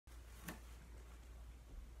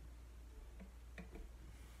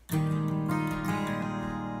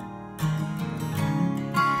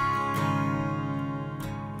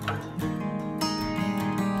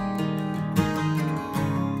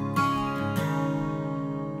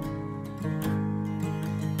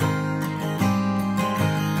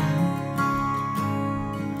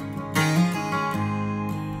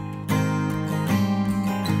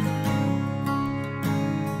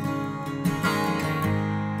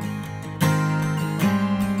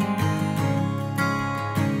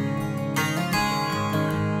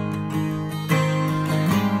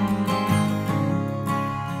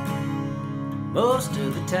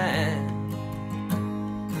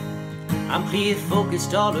I'm clear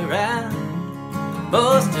focused all around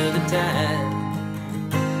most of the time.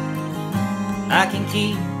 I can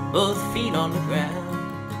keep both feet on the ground.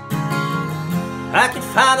 I can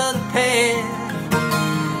follow the path,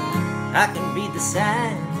 I can read the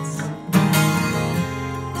signs,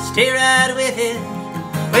 stay right with it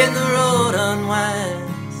when the road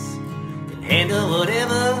unwinds, and handle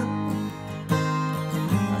whatever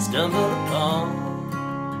I stumble upon.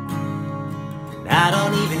 And I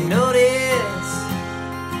don't even notice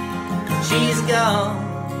she's gone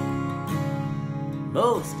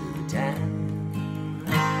most of the time.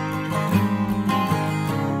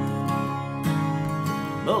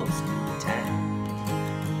 Most of the time.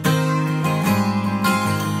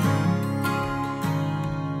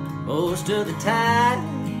 Most of the time.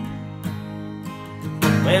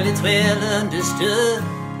 Well, it's well understood.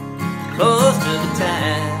 Most of the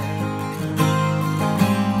time.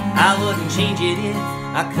 I wouldn't change it if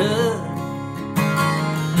I could.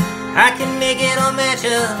 I can make it all match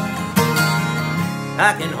up.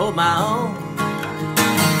 I can hold my own.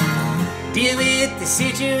 Deal with the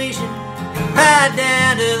situation right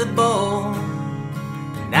down to the bone,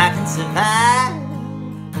 and I can survive,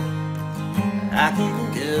 I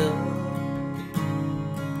can do.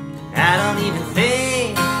 I don't even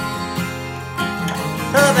think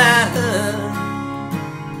about her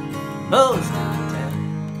most of the time.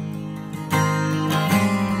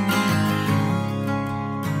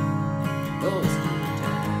 Most of the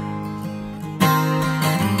time.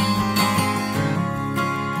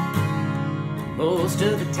 Most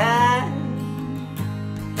of the time.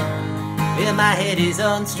 Well, my head is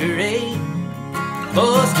on straight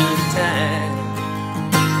most of the time.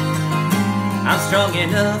 I'm strong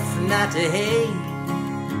enough not to hate.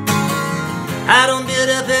 I don't build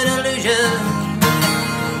up an illusion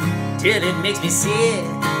till it makes me sick.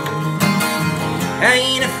 I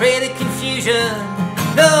ain't afraid of confusion,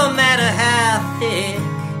 no matter how thick.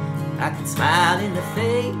 I can smile in the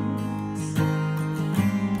face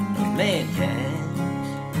of mankind.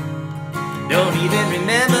 Don't even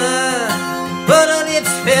remember what her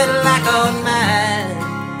lips felt like on mine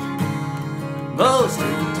most of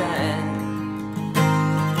the time.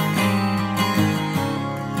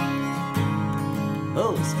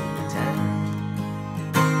 Most of the time.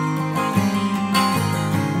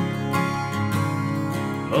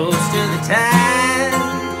 Most of the time.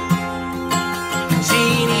 She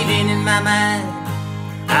ain't even in my mind.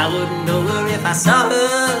 I wouldn't know her if I saw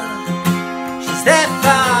her. She's that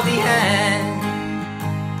far behind.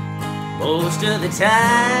 Most of the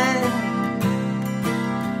time,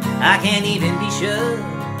 I can't even be sure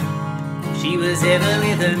if she was ever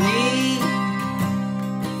with me,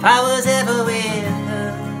 if I was ever with her.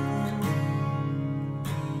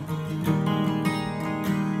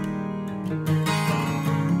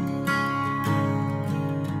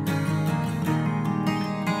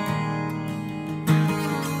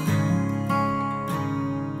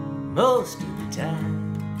 Most of the time.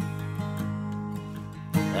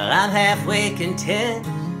 Well, I'm halfway content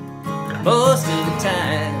most of the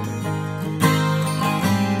time.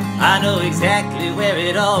 I know exactly where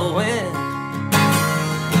it all went.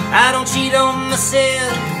 I don't cheat on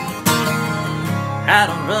myself, I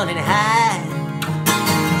don't run and hide.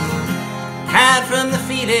 Hide from the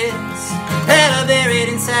feelings that are buried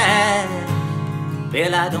inside.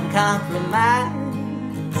 Well, I don't compromise,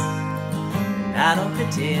 I don't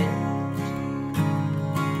pretend.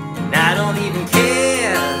 And I don't even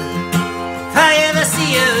care if I ever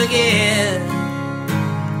see her again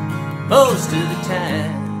most of the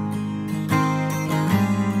time.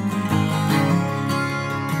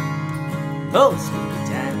 Most of the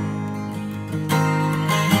time.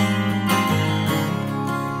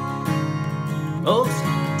 Most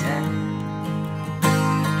of the time.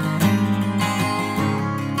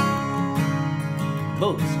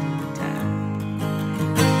 Most